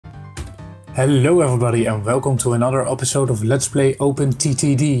Hello everybody and welcome to another episode of Let's Play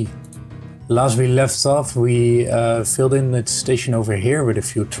OpenTTD. Last we left off, we filled in the station over here with a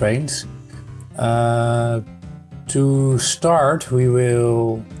few trains. To start, we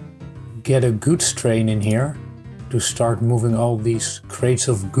will get a goods train in here to start moving all these crates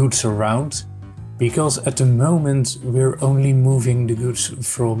of goods around. Because at the moment we're only moving the goods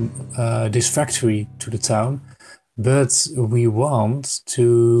from this factory to the town. But we want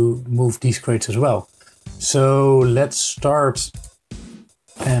to move these crates as well. So let's start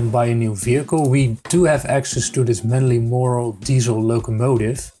and buy a new vehicle. We do have access to this Manly Moral diesel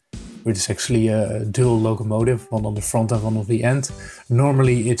locomotive, which is actually a dual locomotive, one on the front and one on the end.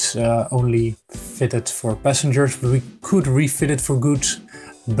 Normally it's only fitted for passengers, but we could refit it for goods.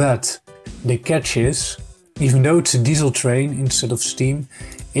 But the catch is, even though it's a diesel train instead of steam,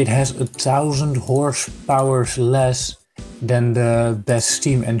 it has 1,000 horsepower less than the best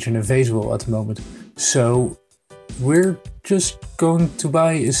steam engine available at the moment. So we're just going to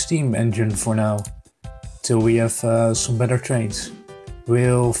buy a steam engine for now, till we have some better trains.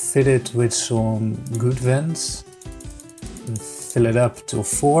 We'll fit it with some good vents, and fill it up till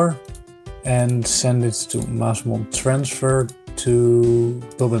 4 and send it to Maasmond transfer to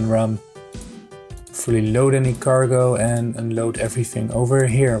Bob and Ram. Fully load any cargo and unload everything over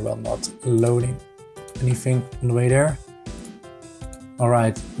here while not loading anything on the way there.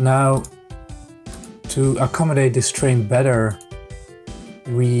 Alright, now to accommodate this train better,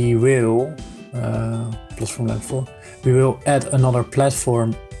 we will, platform line 4, we will add another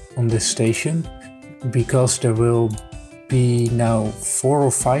platform on this station, because there will be now 4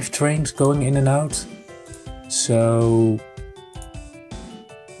 or 5 trains going in and out. So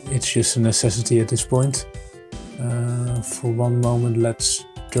it's just a necessity at this point. For one moment, let's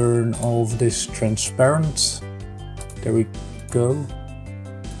turn all of this transparent. There we go.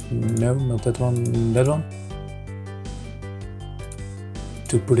 No, not that one, that one.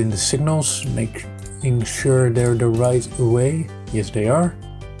 To put in the signals, making sure they're the right way. Yes, they are.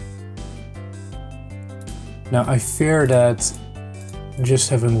 Now I fear that just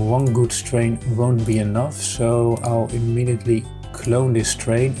having one goods train won't be enough, so I'll immediately clone this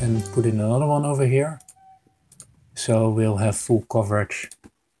train and put in another one over here, so we'll have full coverage.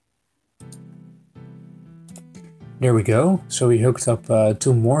 There we go. So we hooked up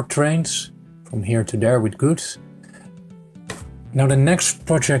 2 more trains from here to there with goods. Now the next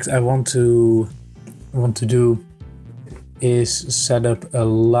project I want to do is set up a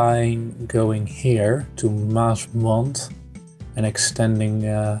line going here to Maasmond and extending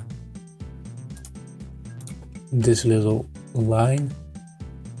this little line.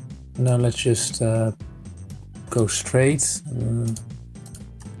 Now let's just go straight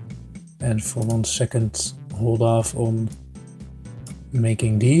and for 1 second hold off on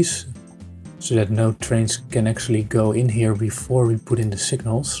making these, so that no trains can actually go in here before we put in the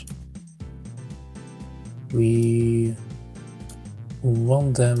signals. We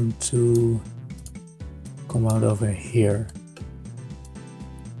want them to come out over here.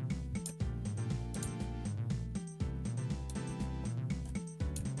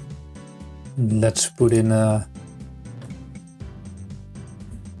 Let's put in a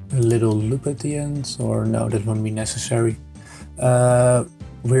little loop at the end, or no, that won't be necessary.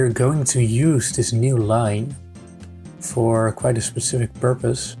 We're going to use this new line for quite a specific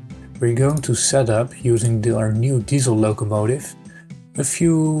purpose. We're going to set up, using our new diesel locomotive, a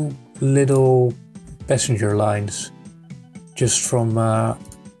few little passenger lines just from our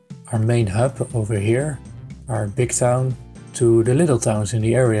main hub over here, our big town, to the little towns in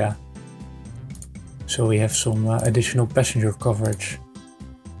the area. So we have some additional passenger coverage.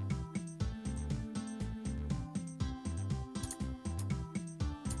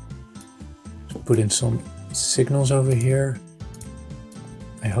 Put in some signals over here.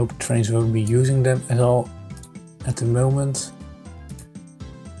 I hope trains won't be using them at all at the moment.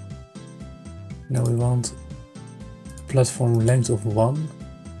 Now we want platform length of 1.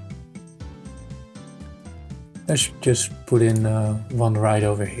 Let's just put in 1 ride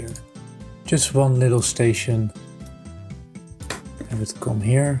over here. Just one little station. Have it come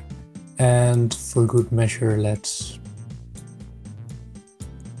here. And for good measure, let's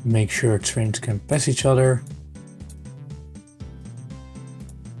make sure trains can pass each other.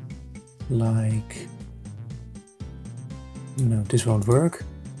 Like, no, this won't work.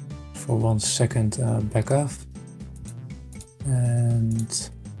 For 1 second, back off. And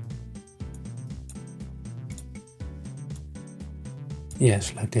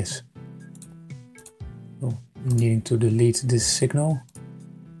yes, like this. Oh, needing to delete this signal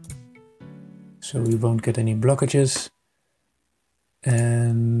so we won't get any blockages.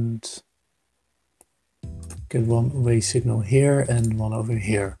 And Get one away signal here and one over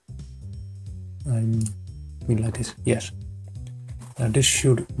here. I mean like this, yes. Now this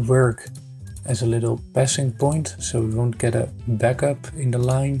should work as a little passing point, so we won't get a backup in the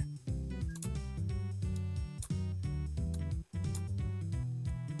line.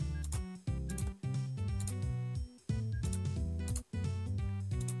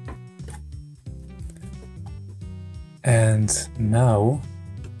 And now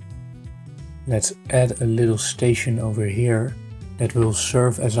let's add a little station over here that will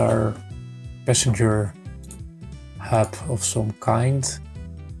serve as our passenger hub of some kind.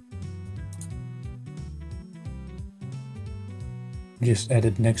 Just add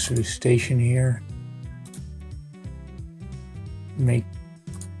it next to the station here. Make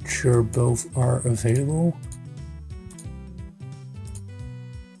sure both are available.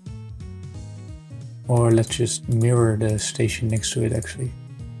 Or let's just mirror the station next to it actually.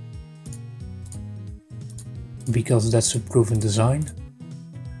 Because that's a proven design.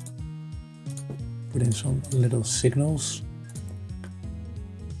 Put in some little signals.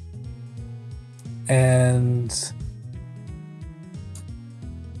 And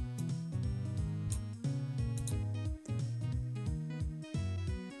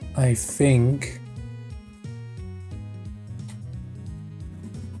I think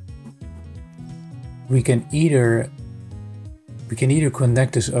we can either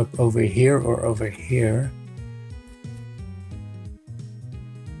connect this up over here or over here.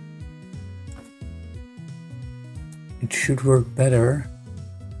 It should work better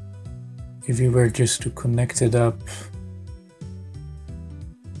if we were just to connect it up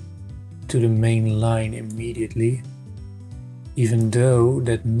to the main line immediately, even though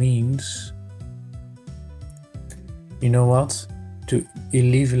that means, you know what, to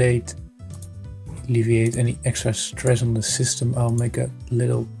alleviate any extra stress on the system, I'll make a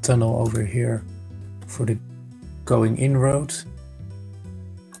little tunnel over here for the going in road.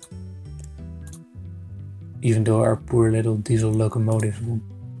 Even though our poor little diesel locomotives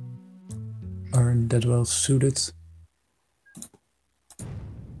aren't that well suited.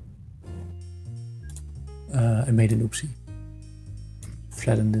 I made an oopsie.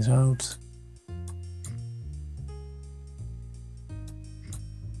 Flatten this out.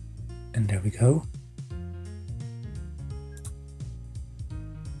 And there we go.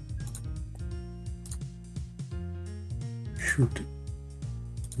 Should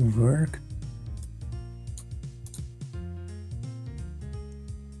work.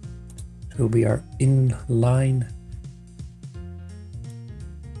 This will be our in line.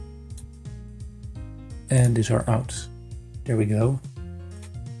 And these are out. There we go.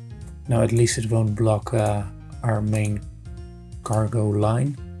 Now at least it won't block our main cargo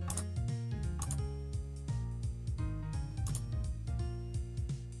line.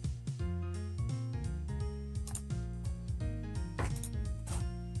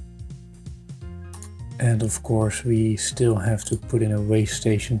 And of course we still have to put in a weigh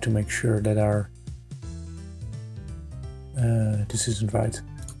station to make sure that our... this isn't right.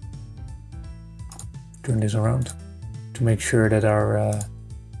 Turn this around. To make sure that our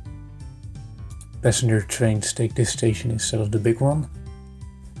passenger trains take this station instead of the big one.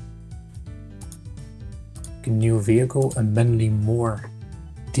 A new vehicle, a Manly Moore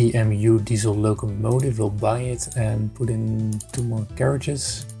DMU diesel locomotive. We'll buy it and put in 2 more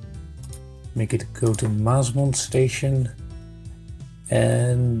carriages. Make it go to Maasmond station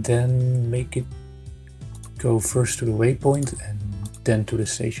and then make it go first to the waypoint and then to the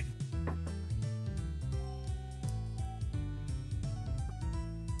station.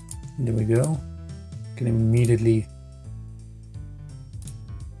 There we go. Can immediately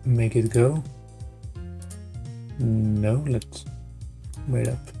make it go. No, let's wait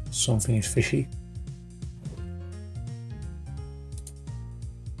up. Something is fishy.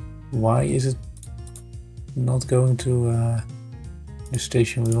 Why is it not going to the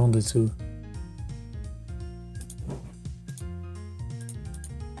station we wanted to?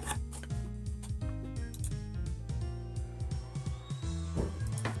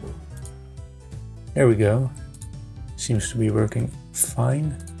 There we go. Seems to be working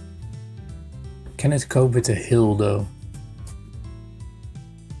fine. Can it cope with the hill though?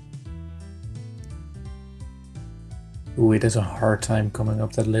 Ooh, it has a hard time coming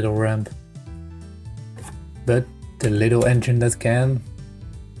up that little ramp. But the little engine that can.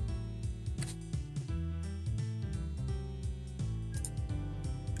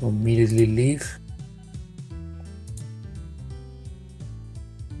 Will immediately leave.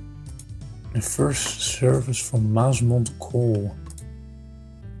 The first service from Maasmond Coal.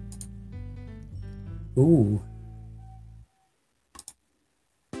 Ooh.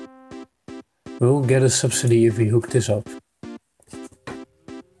 We'll get a subsidy if we hook this up.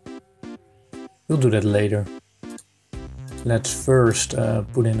 We'll do that later. Let's first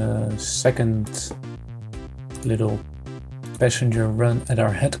put in a second little passenger run at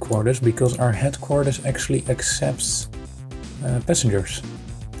our headquarters, because our headquarters actually accepts passengers.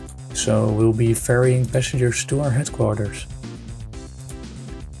 So we'll be ferrying passengers to our headquarters.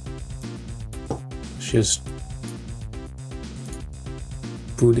 Just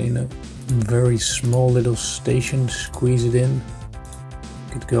put in a very small little station, squeeze it in.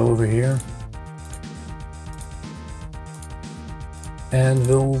 Could go over here. And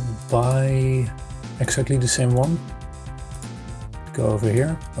we'll buy exactly the same one. Go over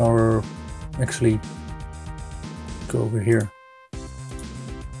here, or actually go over here.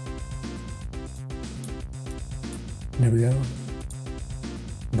 There we go.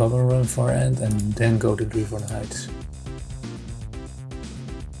 Bubble run far end and then go to Driven Heights.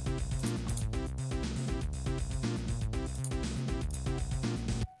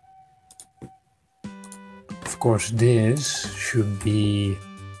 Of course, this should be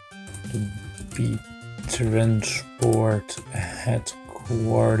the Transport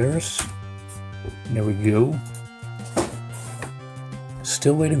headquarters. There we go.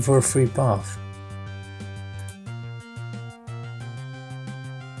 Still waiting for a free path.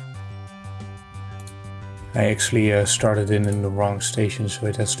 I actually started in the wrong station, so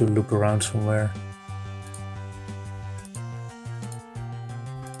it has to loop around somewhere.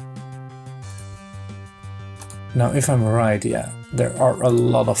 Now, if I'm right, yeah, there are a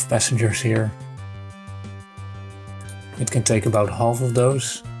lot of passengers here. It can take about half of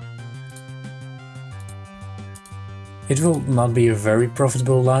those. It will not be a very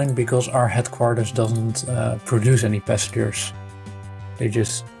profitable line because our headquarters doesn't produce any passengers. They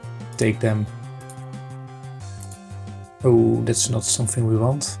just take them. Oh, that's not something we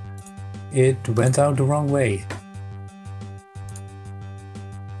want. It went out the wrong way.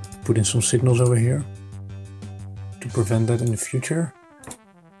 Put in some signals over here to prevent that in the future.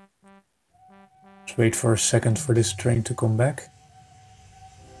 Let's wait for a second for this train to come back.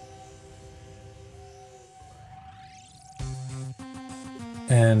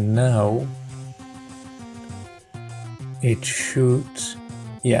 And now it should,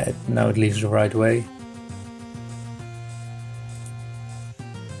 yeah, now it leaves the right way.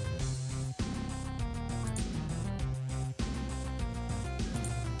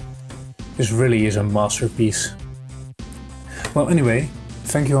 This really is a masterpiece. Well, anyway,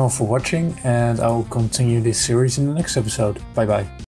 thank you all for watching, and I'll continue this series in the next episode. Bye bye.